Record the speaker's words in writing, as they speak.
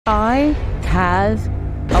I have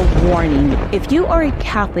a warning. If you are a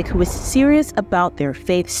Catholic who is serious about their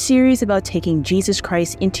faith, serious about taking Jesus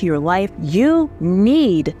Christ into your life, you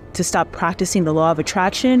need to stop practicing the law of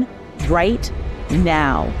attraction right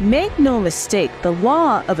now. Make no mistake, the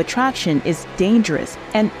law of attraction is dangerous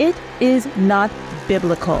and it is not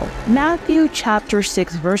biblical. Matthew chapter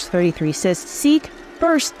 6 verse 33 says, "Seek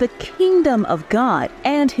first the kingdom of God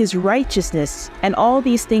and his righteousness, and all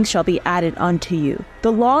these things shall be added unto you."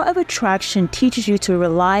 The law of attraction teaches you to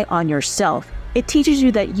rely on yourself. It teaches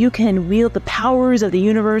you that you can wield the powers of the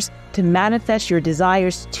universe to manifest your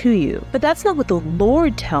desires to you. But that's not what the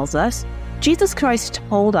Lord tells us. Jesus Christ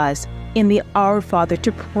told us in the Our Father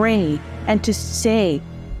to pray and to say,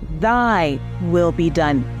 "Thy will be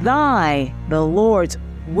done. Thy, the Lord's,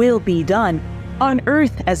 will be done on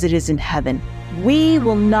earth as it is in heaven." We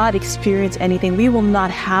will not experience anything. We will not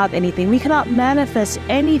have anything. We cannot manifest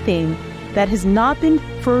anything that has not been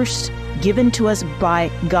first given to us by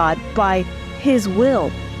God, by his will,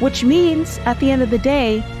 which means at the end of the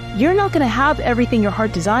day, you're not going to have everything your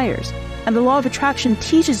heart desires. And the law of attraction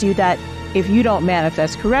teaches you that if you don't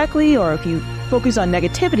manifest correctly, or if you focus on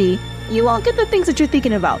negativity, you won't get the things that you're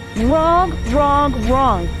thinking about. Wrong, wrong,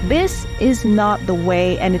 wrong. This is not the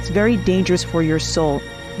way, and it's very dangerous for your soul.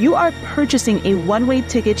 You are purchasing a one-way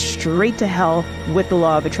ticket straight to hell with the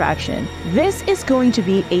law of attraction. This is going to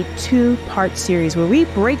be a two-part series where we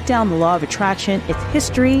break down the law of attraction, its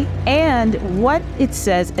history, and what it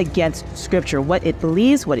says against Scripture, what it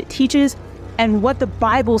believes, what it teaches, and what the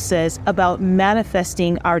Bible says about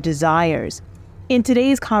manifesting our desires. In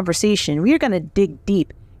today's conversation, we are going to dig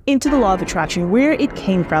deep into the law of attraction, where it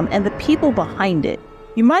came from, and the people behind it.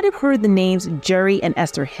 You might have heard the names Jerry and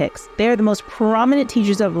Esther Hicks. They're the most prominent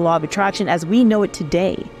teachers of the law of attraction as we know it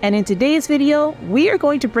today. And in today's video, we are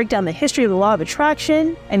going to break down the history of the law of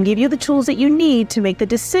attraction and give you the tools that you need to make the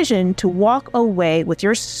decision to walk away with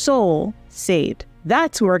your soul saved.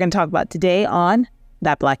 That's what we're going to talk about today on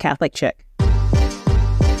That Black Catholic Chick.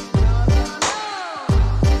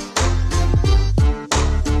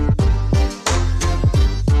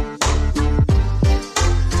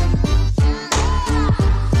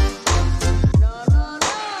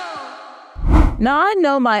 Now, I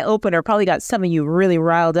know my opener probably got some of you really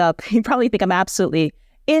riled up. You probably think I'm absolutely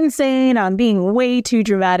insane, I'm being way too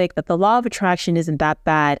dramatic, that the law of attraction isn't that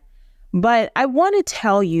bad. But I want to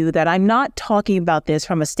tell you that I'm not talking about this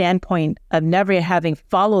from a standpoint of never having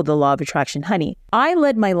followed the law of attraction, honey. I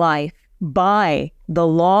led my life by the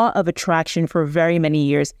law of attraction for very many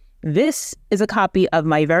years. This is a copy of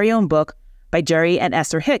my very own book by Jerry and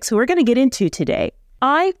Esther Hicks, who we're going to get into today.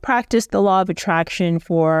 I practiced the law of attraction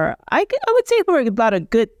for, I would say for about a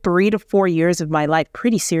good 3 to 4 years of my life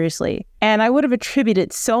pretty seriously. And I would have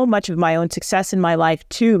attributed so much of my own success in my life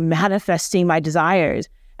to manifesting my desires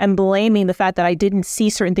and blaming the fact that I didn't see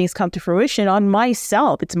certain things come to fruition on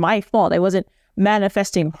myself. It's my fault. I wasn't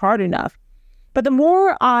manifesting hard enough. But the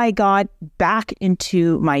more I got back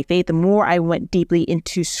into my faith, the more I went deeply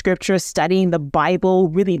into Scripture, studying the Bible,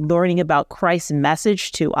 really learning about Christ's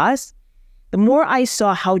message to us, the more I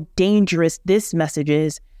saw how dangerous this message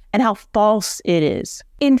is and how false it is.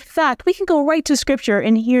 In fact, we can go right to Scripture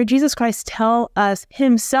and hear Jesus Christ tell us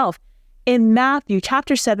himself in Matthew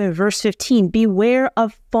chapter 7, verse 15, "Beware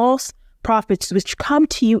of false prophets which come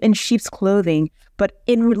to you in sheep's clothing, but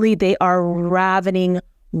inwardly they are ravening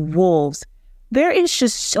wolves." There is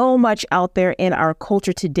just so much out there in our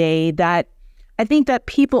culture today that I think that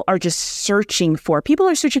people are just searching for. People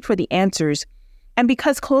are searching for the answers. And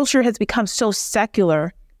because culture has become so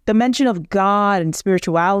secular, the mention of God and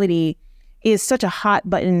spirituality is such a hot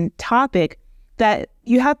button topic that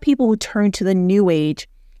you have people who turn to the New Age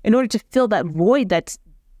in order to fill that void that's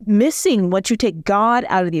missing once you take God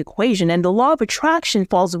out of the equation. And the law of attraction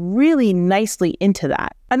falls really nicely into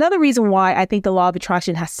that. Another reason why I think the law of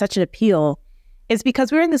attraction has such an appeal is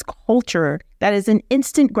because we're in this culture that is an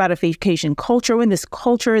instant gratification culture. We're in this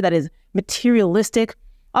culture that is materialistic.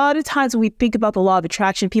 A lot of times when we think about the law of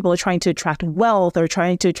attraction, people are trying to attract wealth or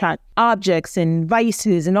trying to attract objects and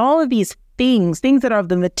vices and all of these things that are of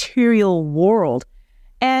the material world.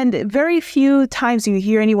 And very few times you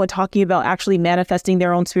hear anyone talking about actually manifesting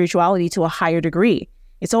their own spirituality to a higher degree.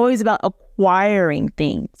 It's always about acquiring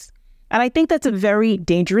things. And I think that's a very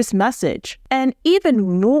dangerous message. And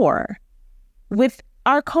even more, with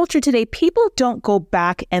our culture today, people don't go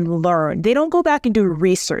back and learn. They don't go back and do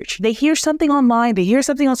research. They hear something online, they hear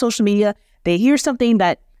something on social media, they hear something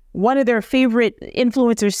that one of their favorite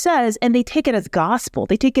influencers says, and they take it as gospel.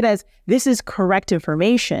 They take it as, this is correct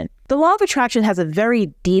information. The law of attraction has a very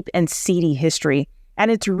deep and seedy history, and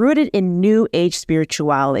it's rooted in New Age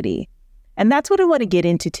spirituality. And that's what I want to get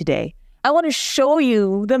into today. I want to show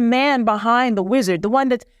you the man behind the wizard, the one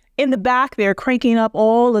that's in the back there cranking up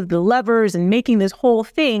all of the levers and making this whole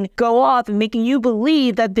thing go off and making you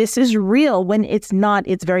believe that this is real when it's not.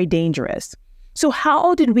 It's very dangerous. So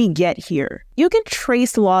how did we get here? You can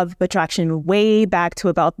trace the law of attraction way back to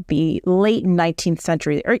about the late 19th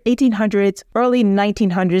century, or 1800s, early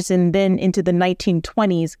 1900s, and then into the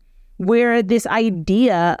 1920s, where this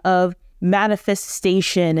idea of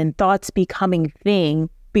manifestation and thoughts becoming thing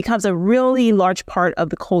becomes a really large part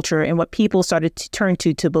of the culture and what people started to turn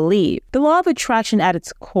to believe. The law of attraction at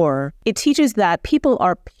its core, it teaches that people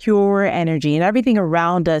are pure energy and everything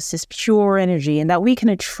around us is pure energy, and that we can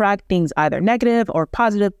attract things either negative or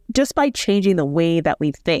positive just by changing the way that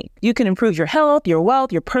we think. You can improve your health, your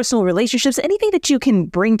wealth, your personal relationships, anything that you can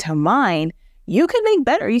bring to mind, you can make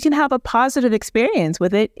better. You can have a positive experience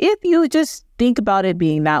with it if you just think about it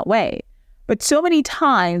being that way. But so many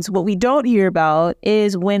times what we don't hear about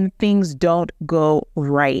is when things don't go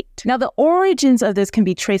right. Now, the origins of this can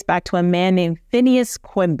be traced back to a man named Phineas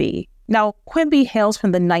Quimby. Now, Quimby hails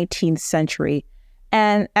from the 19th century.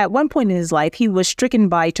 And at one point in his life, he was stricken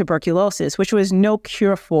by tuberculosis, which was no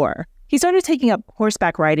cure for. He started taking up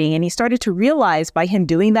horseback riding, and he started to realize by him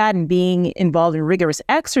doing that and being involved in rigorous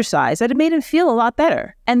exercise that it made him feel a lot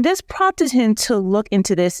better. And this prompted him to look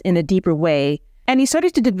into this in a deeper way. And he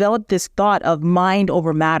started to develop this thought of mind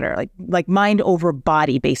over matter, like mind over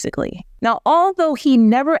body, basically. Now, although he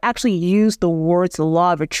never actually used the words the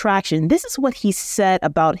law of attraction, this is what he said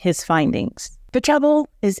about his findings. The trouble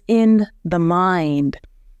is in the mind,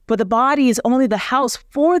 but the body is only the house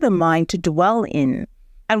for the mind to dwell in,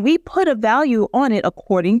 and we put a value on it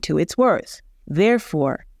according to its worth.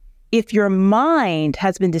 Therefore, if your mind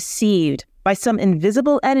has been deceived by some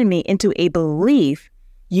invisible enemy into a belief,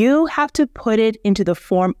 you have to put it into the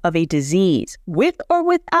form of a disease, with or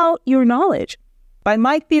without your knowledge. By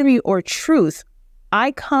my theory or truth,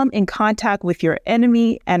 I come in contact with your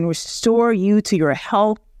enemy and restore you to your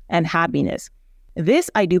health and happiness. This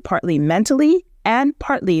I do partly mentally and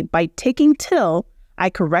partly by taking till I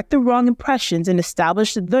correct the wrong impressions and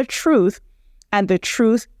establish the truth, and the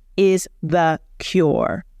truth is the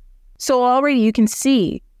cure. So already you can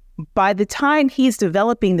see, by the time he's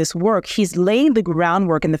developing this work, he's laying the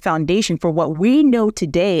groundwork and the foundation for what we know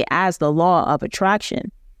today as the law of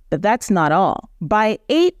attraction. But that's not all. By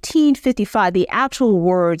 1855, the actual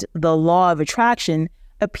words, the law of attraction,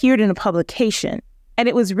 appeared in a publication. And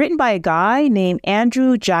it was written by a guy named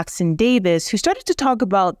Andrew Jackson Davis, who started to talk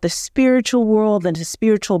about the spiritual world and the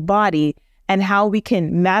spiritual body and how we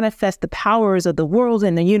can manifest the powers of the world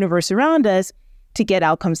and the universe around us to get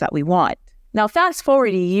outcomes that we want. Now, fast forward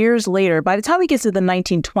years later, by the time we get to the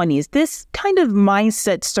 1920s, this kind of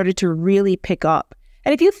mindset started to really pick up.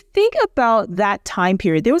 And if you think about that time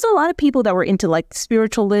period, there was a lot of people that were into like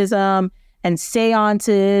spiritualism and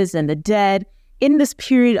seances and the dead in this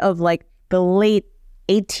period of like the late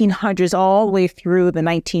 1800s all the way through the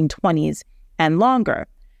 1920s and longer.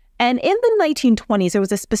 And in the 1920s, there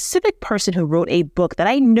was a specific person who wrote a book that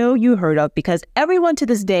I know you heard of because everyone to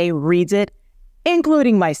this day reads it,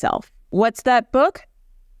 including myself. What's that book?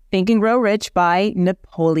 Think and Grow Rich by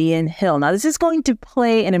Napoleon Hill. Now, this is going to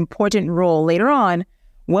play an important role later on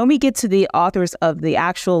when we get to the authors of the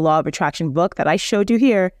actual Law of Attraction book that I showed you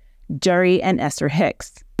here, Jerry and Esther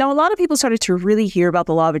Hicks. Now, a lot of people started to really hear about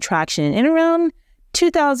the Law of Attraction in around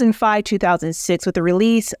 2005, 2006 with the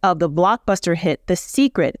release of the blockbuster hit, The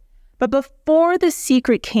Secret. But before The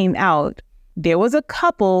Secret came out, there was a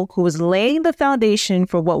couple who was laying the foundation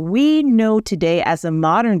for what we know today as the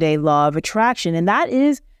modern day law of attraction, and that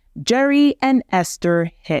is Jerry and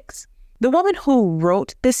Esther Hicks. The woman who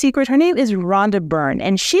wrote The Secret, her name is Rhonda Byrne,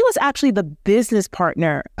 and she was actually the business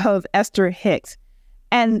partner of Esther Hicks.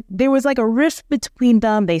 And there was like a rift between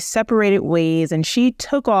them. They separated ways, and she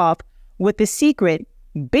took off with The Secret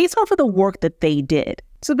based off of the work that they did.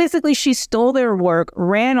 So basically, she stole their work,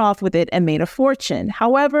 ran off with it, and made a fortune.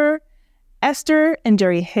 However, Esther and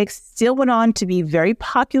Jerry Hicks still went on to be very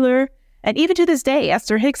popular. And even to this day,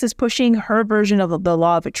 Esther Hicks is pushing her version of the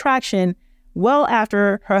law of attraction well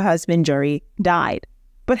after her husband, Jerry, died.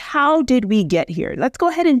 But how did we get here? Let's go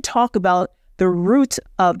ahead and talk about the root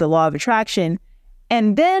of the law of attraction.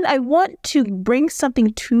 And then I want to bring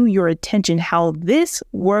something to your attention, how this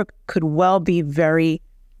work could well be very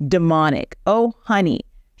demonic. Oh, honey,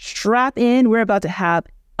 strap in. We're about to have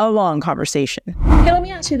a long conversation. Hey, let me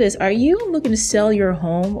ask you this. Are you looking to sell your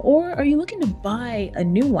home or are you looking to buy a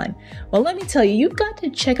new one? Well, let me tell you, you've got to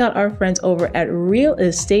check out our friends over at Real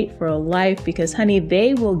Estate for Life because, honey,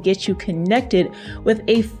 they will get you connected with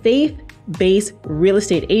a faith faith-based real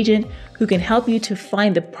estate agent who can help you to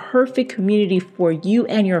find the perfect community for you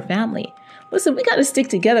and your family. Listen, we got to stick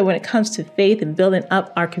together when it comes to faith and building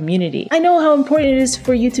up our community. I know how important it is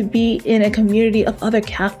for you to be in a community of other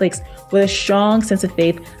Catholics with a strong sense of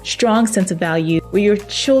faith, strong sense of value, where your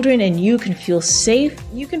children and you can feel safe.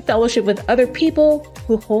 You can fellowship with other people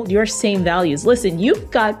who hold your same values. Listen,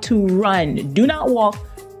 you've got to run. Do not walk.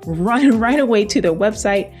 Run right away to their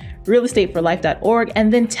website, realestateforlife.org,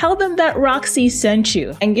 and then tell them that Roxy sent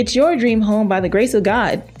you and get your dream home by the grace of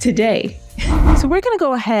God today. So we're going to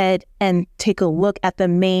go ahead and take a look at the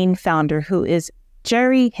main founder, who is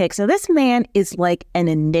Jerry Hicks. Now, this man is like an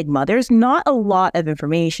enigma. There's not a lot of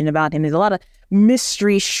information about him. There's a lot of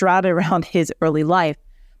mystery shrouded around his early life.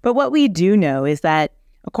 But what we do know is that,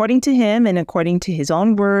 according to him and according to his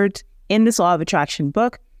own words in this Law of Attraction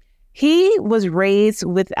book, he was raised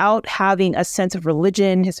without having a sense of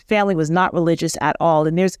religion. His family was not religious at all.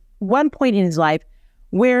 And there's one point in his life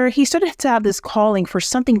where he started to have this calling for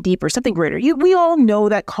something deeper, something greater. We all know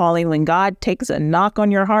that calling when God takes a knock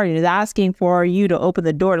on your heart and is asking for you to open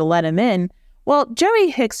the door to let him in. Well, Jerry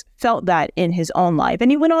Hicks felt that in his own life,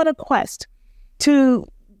 and he went on a quest to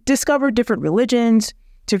discover different religions,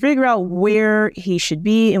 to figure out where he should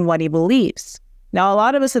be and what he believes. Now, a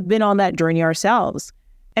lot of us have been on that journey ourselves,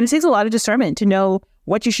 and it takes a lot of discernment to know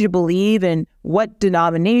what you should believe and what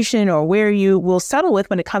denomination or where you will settle with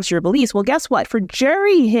when it comes to your beliefs. Well, guess what? For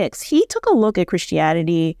Jerry Hicks, he took a look at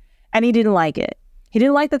Christianity and he didn't like it. He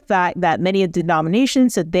didn't like the fact that many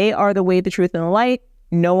denominations said they are the way, the truth, and the light.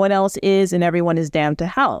 No one else is, and everyone is damned to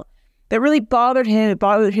hell. That really bothered him. It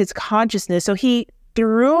bothered his consciousness. So he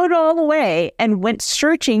threw it all away and went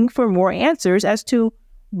searching for more answers as to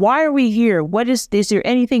why are we here? Is there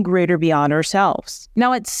anything greater beyond ourselves?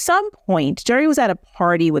 Now, at some point, Jerry was at a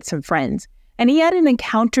party with some friends, and he had an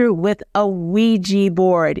encounter with a Ouija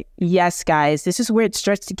board. Yes, guys, this is where it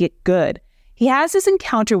starts to get good. He has this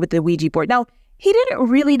encounter with the Ouija board. Now, he didn't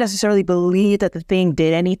really necessarily believe that the thing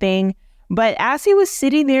did anything, but as he was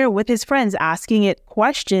sitting there with his friends asking it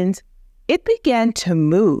questions, it began to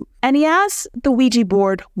move. And he asked the Ouija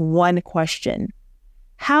board one question: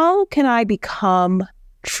 how can I become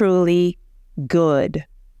truly good?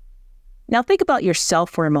 Now think about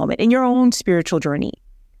yourself for a moment in your own spiritual journey.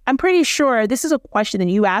 I'm pretty sure this is a question that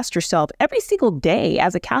you asked yourself every single day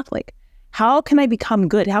as a Catholic. How can I become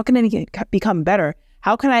good? How can I become better?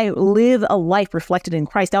 How can I live a life reflected in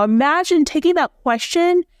Christ? Now imagine taking that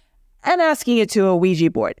question and asking it to a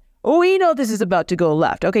Ouija board. We know this is about to go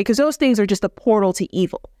left, okay? Because those things are just a portal to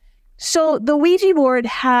evil. So the Ouija board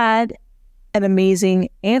had an amazing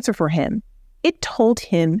answer for him. It told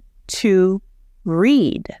him to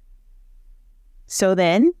read. So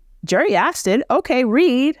then Jerry asked it, okay,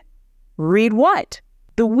 read. Read what?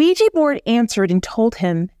 The Ouija board answered and told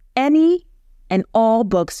him any and all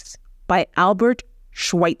books by Albert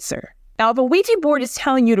Schweitzer. Now, if a Ouija board is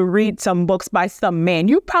telling you to read some books by some man,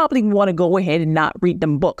 you probably want to go ahead and not read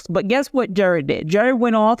them books. But guess what Jerry did? Jerry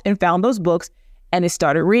went off and found those books and he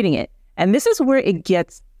started reading it. And this is where it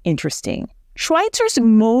gets interesting. Schweitzer's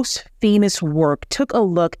most famous work took a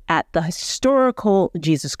look at the historical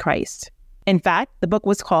Jesus Christ. In fact, the book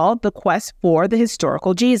was called The Quest for the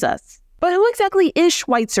Historical Jesus. But who exactly is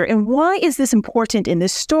Schweitzer, and why is this important in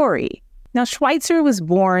this story? Now, Schweitzer was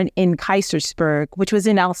born in Kaisersberg, which was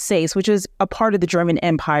in Alsace, which was a part of the German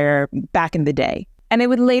Empire back in the day. And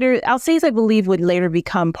Alsace, I believe, would later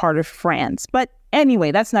become part of France. But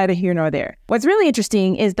anyway, that's neither here nor there. What's really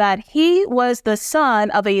interesting is that he was the son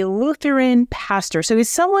of a Lutheran pastor. So he's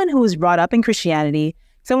someone who was brought up in Christianity,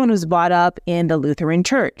 someone who was brought up in the Lutheran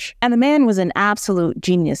church. And the man was an absolute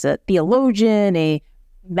genius, a theologian, a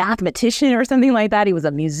mathematician or something like that. He was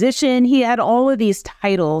a musician. He had all of these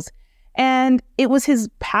titles. And it was his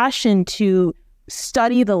passion to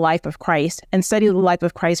study the life of Christ and study the life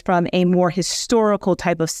of Christ from a more historical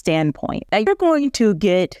type of standpoint. Now, you're going to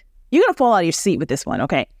fall out of your seat with this one,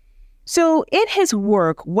 okay? So in his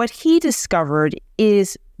work, what he discovered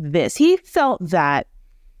is this. He felt that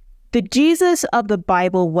the Jesus of the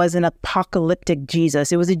Bible was an apocalyptic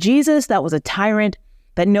Jesus. It was a Jesus that was a tyrant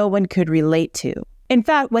that no one could relate to. In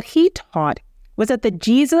fact, what he taught was that the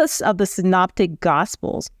Jesus of the Synoptic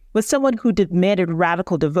Gospels was someone who demanded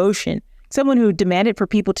radical devotion, someone who demanded for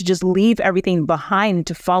people to just leave everything behind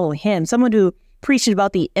to follow him, someone who preached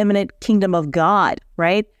about the imminent kingdom of God,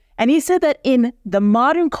 right? And he said that in the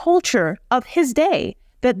modern culture of his day,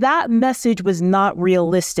 that message was not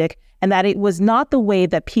realistic and that it was not the way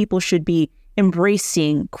that people should be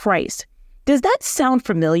embracing Christ. Does that sound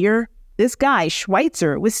familiar? This guy,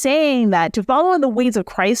 Schweitzer, was saying that to follow in the ways of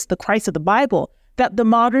Christ, the Christ of the Bible, that the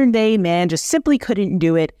modern day man just simply couldn't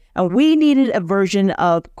do it, And we needed a version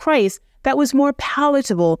of Christ that was more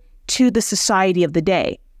palatable to the society of the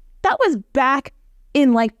day. That was back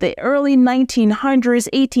in like the early 1900s,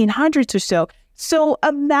 1800s or so. So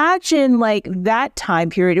imagine like that time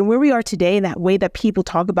period and where we are today, and that way that people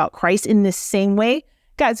talk about Christ in this same way.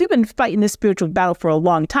 Guys, we've been fighting this spiritual battle for a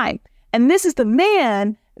long time. And this is the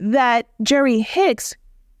man that Jerry Hicks,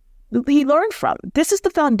 he learned from. This is the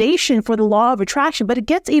foundation for the law of attraction, but it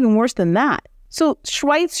gets even worse than that. So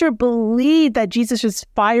Schweitzer believed that Jesus'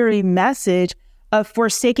 fiery message of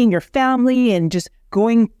forsaking your family and just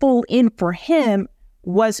going full in for him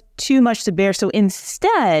was too much to bear. So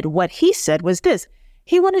instead, what he said was this.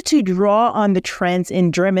 He wanted to draw on the trends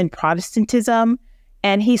in German Protestantism,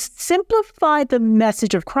 and he simplified the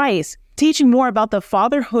message of Christ, teaching more about the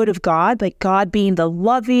fatherhood of God, like God being the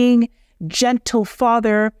loving, gentle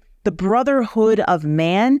father, the brotherhood of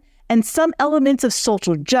man, and some elements of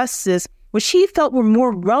social justice, which he felt were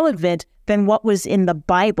more relevant than what was in the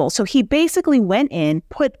Bible. So he basically went in,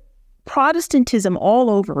 put Protestantism all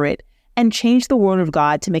over it, and changed the word of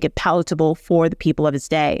God to make it palatable for the people of his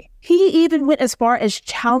day. He even went as far as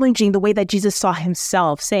challenging the way that Jesus saw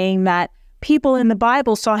himself, saying that people in the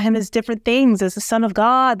Bible saw him as different things, as the Son of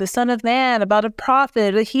God, the Son of Man, about a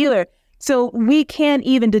prophet, a healer. So we can't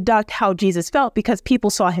even deduct how Jesus felt because people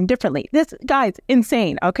saw him differently. This guy's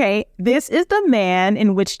insane, okay? This is the man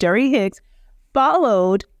in which Jerry Hicks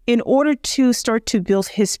followed in order to start to build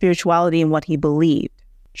his spirituality and what he believed.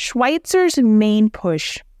 Schweitzer's main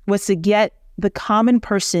push was to get the common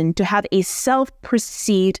person to have a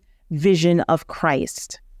self-perceived vision of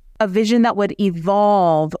Christ, a vision that would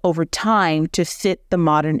evolve over time to fit the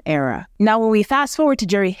modern era. Now, when we fast forward to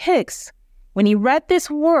Jerry Hicks, when he read this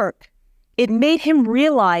work, it made him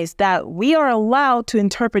realize that we are allowed to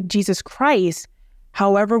interpret Jesus Christ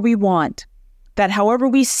however we want, that however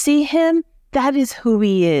we see him, that is who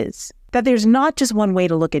he is, that there's not just one way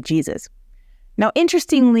to look at Jesus. Now,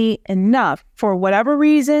 interestingly enough, for whatever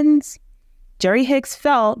reasons, Jerry Hicks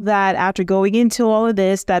felt that after going into all of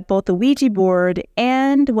this, that both the Ouija board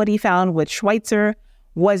and what he found with Schweitzer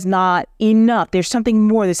was not enough. There's something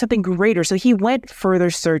more, there's something greater. So he went further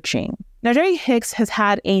searching. Now, Jerry Hicks has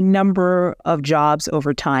had a number of jobs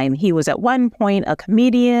over time. He was at one point a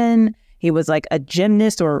comedian. He was like a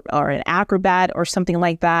gymnast or an acrobat or something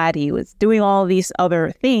like that. He was doing all these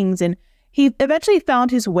other things. And he eventually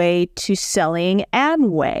found his way to selling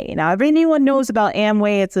Amway. Now, if anyone knows about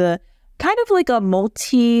Amway, it's a kind of like a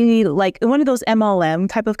like one of those MLM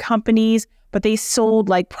type of companies, but they sold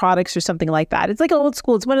like products or something like that. It's like old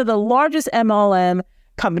school. It's one of the largest MLM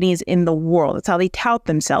companies in the world. That's how they tout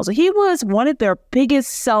themselves. So he was one of their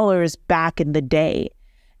biggest sellers back in the day.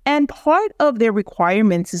 And part of their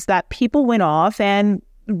requirements is that people went off and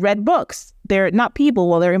read books. Their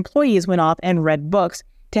employees went off and read books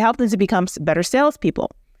to help them to become better salespeople.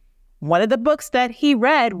 One of the books that he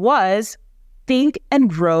read was Think and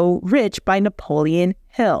Grow Rich by Napoleon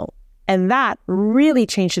Hill. And that really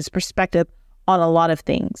changed his perspective on a lot of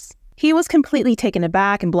things. He was completely taken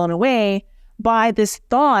aback and blown away by this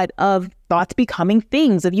thought of thoughts becoming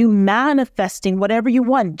things, of you manifesting whatever you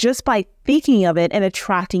want just by thinking of it and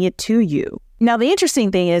attracting it to you. Now, the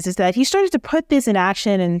interesting thing is that he started to put this in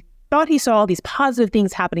action and thought he saw all these positive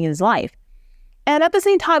things happening in his life. And at the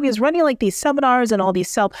same time, he was running like these seminars and all these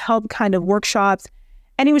self-help kind of workshops.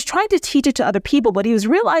 And he was trying to teach it to other people, but he was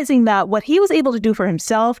realizing that what he was able to do for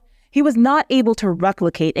himself, he was not able to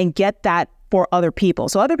replicate and get that for other people.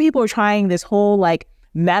 So other people were trying this whole like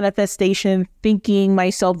manifestation, thinking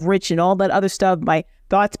myself rich and all that other stuff, my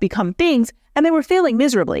thoughts become things, and they were failing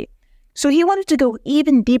miserably. So he wanted to go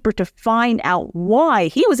even deeper to find out why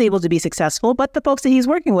he was able to be successful, but the folks that he's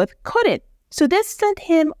working with couldn't. So this sent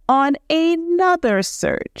him on another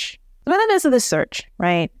search. But in the midst of this search,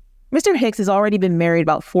 right, Mr. Hicks has already been married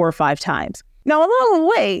about 4 or 5 times. Now, along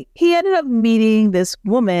the way, he ended up meeting this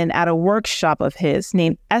woman at a workshop of his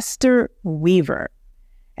named Esther Weaver.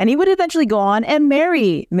 And he would eventually go on and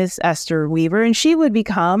marry Miss Esther Weaver, and she would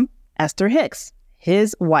become Esther Hicks,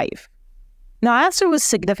 his wife. Now, Esther was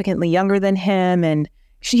significantly younger than him, and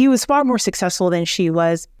he was far more successful than she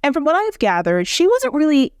was. And from what I've gathered, she wasn't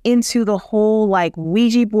really into the whole like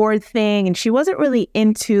Ouija board thing, and she wasn't really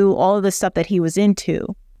into all of the stuff that he was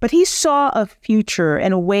into. But he saw a future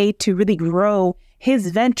and a way to really grow his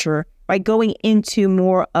venture by going into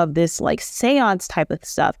more of this like seance type of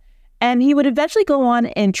stuff. And he would eventually go on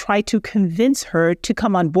and try to convince her to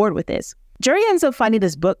come on board with this. Jerry ends up finding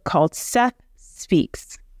this book called Seth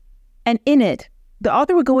Speaks. And in it, the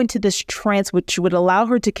author would go into this trance which would allow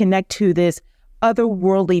her to connect to this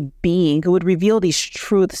otherworldly being who would reveal these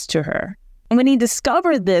truths to her. And when he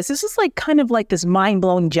discovered this is like kind of like this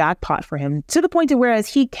mind-blowing jackpot for him, to the point to whereas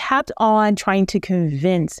he kept on trying to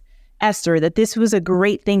convince Esther that this was a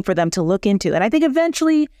great thing for them to look into. And I think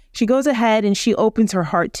eventually she goes ahead and she opens her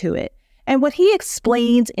heart to it. And what he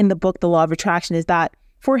explains in the book, The Law of Attraction, is that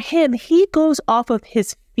for him, he goes off of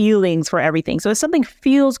his feelings for everything. So if something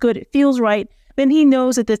feels good, it feels right, then he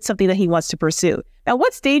knows that it's something that he wants to pursue. Now,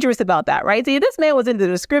 what's dangerous about that, right? See, if this man was into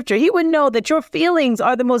the scripture, he would know that your feelings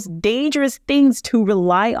are the most dangerous things to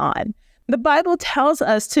rely on. The Bible tells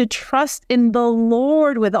us to trust in the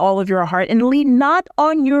Lord with all of your heart and lean not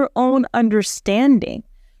on your own understanding.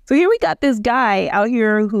 So here we got this guy out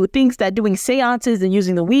here who thinks that doing seances and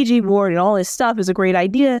using the Ouija board and all this stuff is a great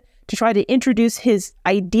idea to try to introduce his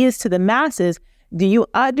ideas to the masses. Do you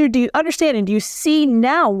understand and do you see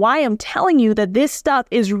now why I'm telling you that this stuff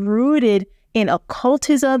is rooted in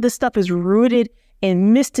occultism? This stuff is rooted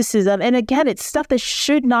in mysticism. And again, it's stuff that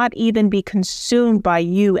should not even be consumed by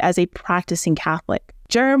you as a practicing Catholic.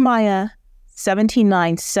 Jeremiah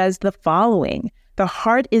 17:9 says the following: "The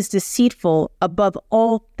heart is deceitful above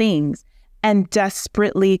all things and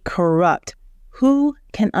desperately corrupt. Who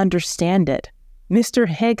can understand it?" Mr.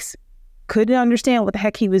 Hicks couldn't understand what the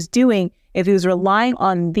heck he was doing if he was relying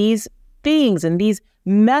on these things and these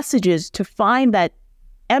messages to find that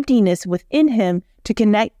emptiness within him to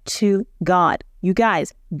connect to God. You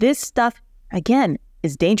guys, this stuff, again,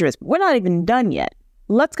 is dangerous. We're not even done yet.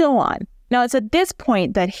 Let's go on. Now, it's at this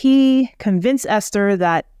point that he convinced Esther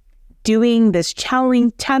that doing this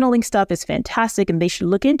channeling stuff is fantastic and they should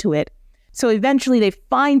look into it. So eventually they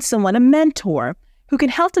find someone, a mentor, who can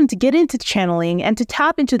help them to get into channeling and to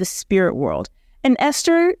tap into the spirit world. And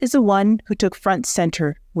Esther is the one who took front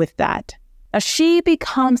center with that. Now she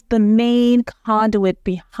becomes the main conduit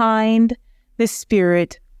behind this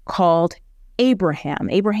spirit called Abraham.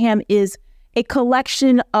 Abraham is a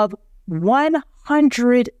collection of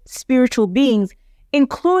 100 spiritual beings,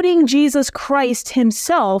 including Jesus Christ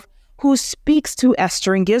himself, who speaks to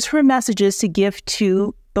Esther and gives her messages to give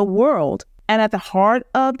to the world. And at the heart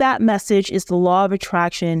of that message is the law of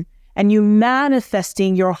attraction and you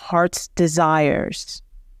manifesting your heart's desires.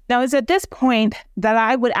 Now, it's at this point that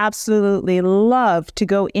I would absolutely love to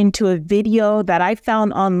go into a video that I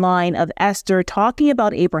found online of Esther talking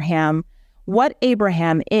about Abraham, what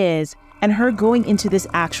Abraham is, and her going into this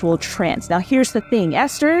actual trance. Now, here's the thing.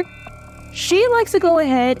 Esther, she likes to go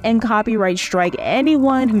ahead and copyright strike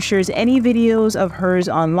anyone who shares any videos of hers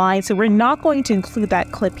online. So we're not going to include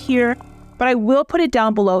that clip here, but I will put it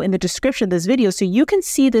down below in the description of this video so you can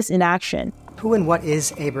see this in action. Who and what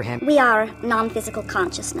is Abraham? We are non-physical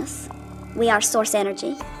consciousness. We are source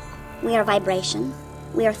energy. We are vibration.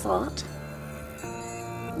 We are thought.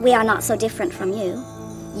 We are not so different from you.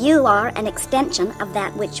 You are an extension of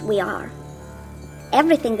that which we are.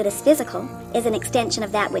 Everything that is physical is an extension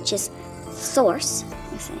of that which is source,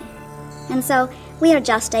 you see. And so we are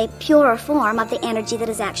just a purer form of the energy that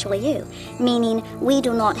is actually you, meaning we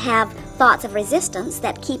do not have thoughts of resistance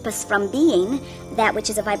that keep us from being that which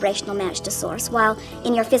is a vibrational match to source, while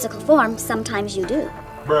in your physical form, sometimes you do.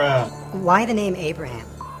 Bruh. Why the name Abraham?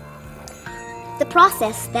 The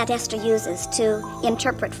process that Esther uses to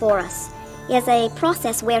interpret for us is a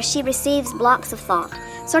process where she receives blocks of thought,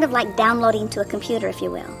 sort of like downloading to a computer, if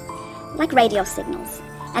you will, like radio signals.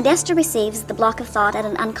 And Esther receives the block of thought at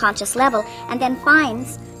an unconscious level and then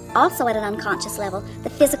finds, also at an unconscious level, the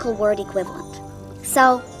physical word equivalent.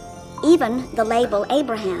 So even the label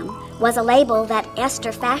Abraham was a label that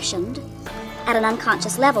Esther fashioned at an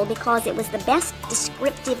unconscious level because it was the best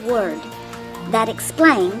descriptive word that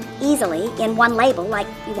explained easily in one label, like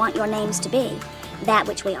you want your names to be, that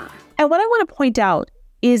which we are. And what I want to point out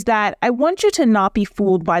is that I want you to not be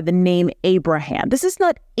fooled by the name Abraham. This is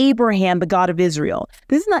not Abraham, the God of Israel.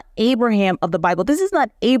 This is not Abraham of the Bible. This is not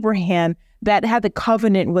Abraham that had the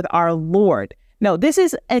covenant with our Lord. No, this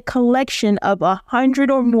is a collection of 100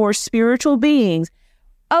 or more spiritual beings,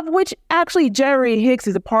 of which actually Jerry Hicks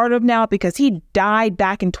is a part of now because he died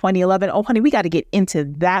back in 2011. Oh, honey, we got to get into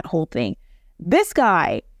that whole thing. This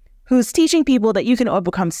guy who's teaching people that you can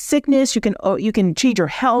overcome sickness, you can change your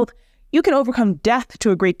health, you can overcome death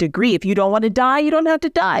to a great degree. If you don't want to die, you don't have to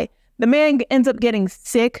die. The man ends up getting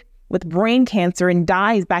sick with brain cancer and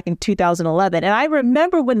dies back in 2011. And I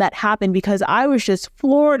remember when that happened because I was just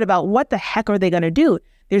floored about what the heck are they going to do?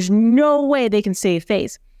 There's no way they can save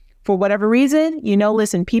face. For whatever reason,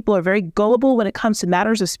 listen, people are very gullible when it comes to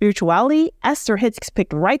matters of spirituality. Esther Hicks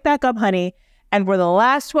picked right back up, honey. And for the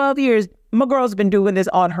last 12 years, my girl's been doing this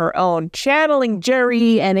on her own, channeling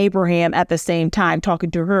Jerry and Abraham at the same time, talking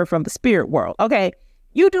to her from the spirit world. Okay,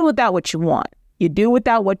 you do with that what you want. You do with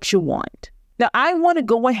that what you want. Now, I want to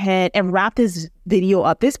go ahead and wrap this video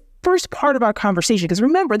up, this first part of our conversation, because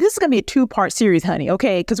remember, this is going to be a two-part series, honey,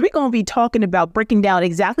 okay? Because we're going to be talking about breaking down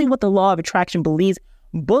exactly what the law of attraction believes,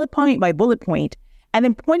 bullet point by bullet point, and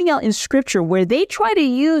then pointing out in scripture where they try to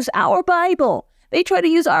use our Bible. They try to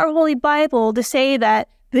use our Holy Bible to say that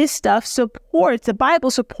this stuff supports, the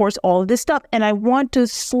Bible supports all of this stuff. And I want to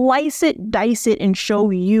slice it, dice it, and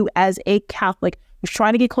show you as a Catholic who's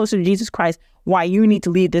trying to get closer to Jesus Christ why you need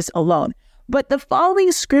to leave this alone. But the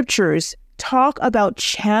following scriptures talk about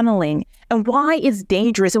channeling and why it's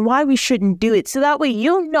dangerous and why we shouldn't do it. So that way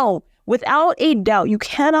you know, without a doubt, you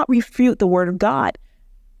cannot refute the word of God.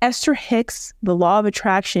 Esther Hicks, the law of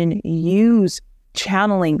attraction, used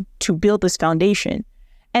channeling to build this foundation.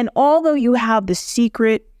 And although you have The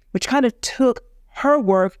Secret, which kind of took her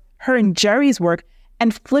work, her and Jerry's work,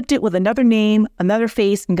 and flipped it with another name, another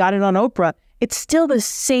face, and got it on Oprah, it's still the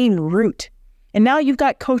same root. And now you've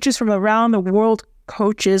got coaches from around the world,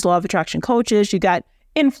 coaches, law of attraction coaches. You got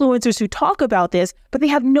influencers who talk about this, but they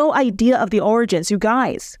have no idea of the origins. You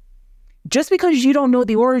guys, just because you don't know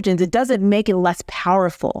the origins, it doesn't make it less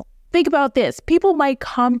powerful. Think about this. People might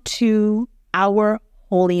come to our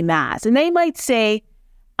Holy Mass and they might say,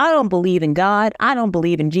 I don't believe in God. I don't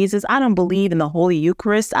believe in Jesus. I don't believe in the Holy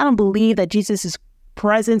Eucharist. I don't believe that Jesus'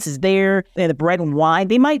 presence is there in the bread and wine.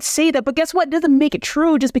 They might say that, but guess what? It doesn't make it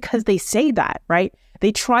true just because they say that, right?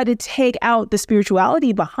 They try to take out the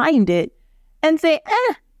spirituality behind it and say,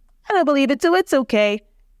 I don't believe it, so it's okay.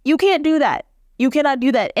 You can't do that. You cannot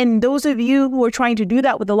do that. And those of you who are trying to do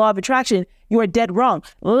that with the law of attraction, you are dead wrong.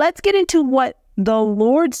 Let's get into what the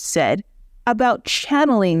Lord said about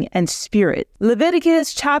channeling and spirit.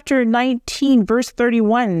 Leviticus chapter 19, verse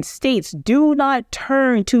 31 states, do not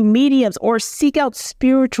turn to mediums or seek out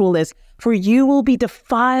spiritualists, for you will be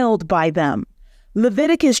defiled by them.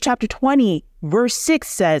 Leviticus chapter 20, verse 6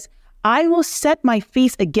 says, I will set my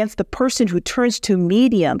face against the person who turns to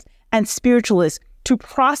mediums and spiritualists to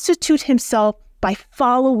prostitute himself by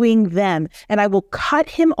following them, and I will cut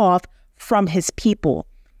him off from his people.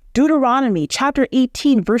 Deuteronomy chapter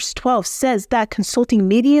 18, verse 12 says that consulting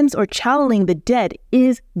mediums or channeling the dead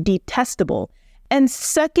is detestable. And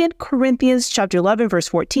 2 Corinthians chapter 11, verse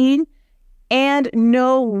 14, and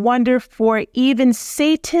no wonder, for even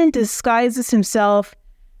Satan disguises himself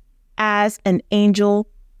as an angel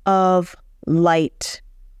of light.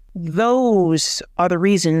 Those are the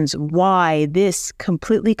reasons why this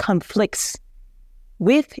completely conflicts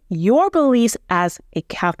with your beliefs as a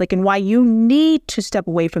Catholic and why you need to step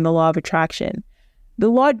away from the law of attraction. The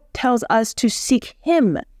Lord tells us to seek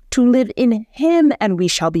him, to live in him, and we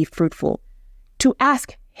shall be fruitful, to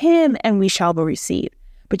ask him, and we shall receive.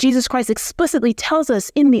 But Jesus Christ explicitly tells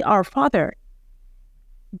us in the Our Father,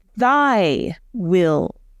 thy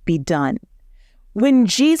will be done. When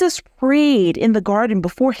Jesus prayed in the garden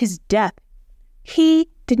before his death, he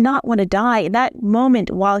did not want to die in that moment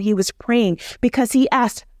while he was praying, because he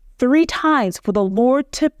asked 3 times for the Lord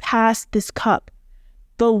to pass this cup,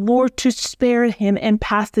 the Lord to spare him and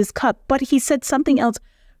pass this cup. But he said something else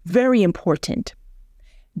very important.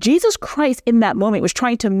 Jesus Christ in that moment was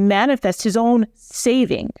trying to manifest his own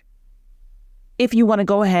saving. If you want to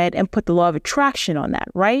go ahead and put the law of attraction on that,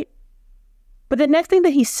 right? But the next thing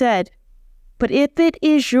that he said, but if it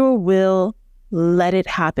is your will, let it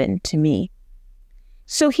happen to me.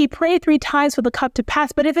 So he prayed 3 times for the cup to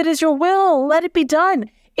pass, but if it is your will, let it be done.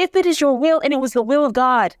 If it is your will, and it was the will of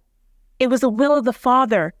God, it was the will of the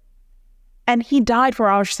Father, and he died for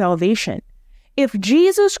our salvation. If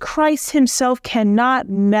Jesus Christ himself cannot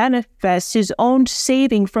manifest his own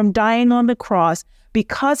saving from dying on the cross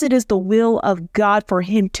because it is the will of God for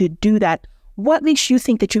him to do that, what makes you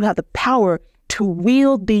think that you have the power to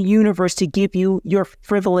wield the universe to give you your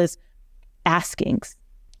frivolous askings?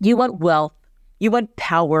 You want wealth. You want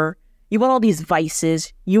power. You want all these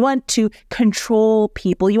vices. You want to control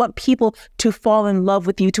people. You want people to fall in love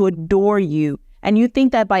with you, to adore you. And you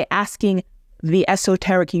think that by asking the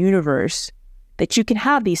esoteric universe that you can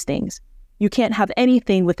have these things. You can't have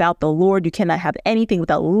anything without the Lord. You cannot have anything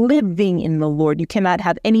without living in the Lord. You cannot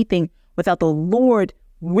have anything without the Lord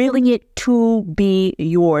willing it to be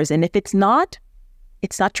yours. And if it's not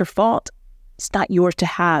your fault. It's not yours to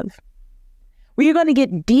have. We're going to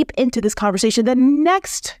get deep into this conversation. The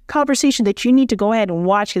next conversation that you need to go ahead and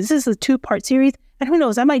watch, because this is a 2-part series, and who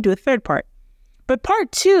knows, I might do a 3rd part. But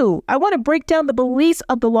part 2, I want to break down the beliefs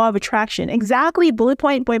of the law of attraction, exactly bullet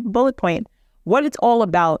point by bullet point, what it's all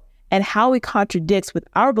about, and how it contradicts with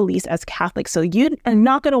our beliefs as Catholics. So you are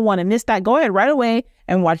not going to want to miss that. Go ahead right away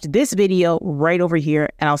and watch this video right over here,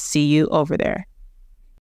 and I'll see you over there.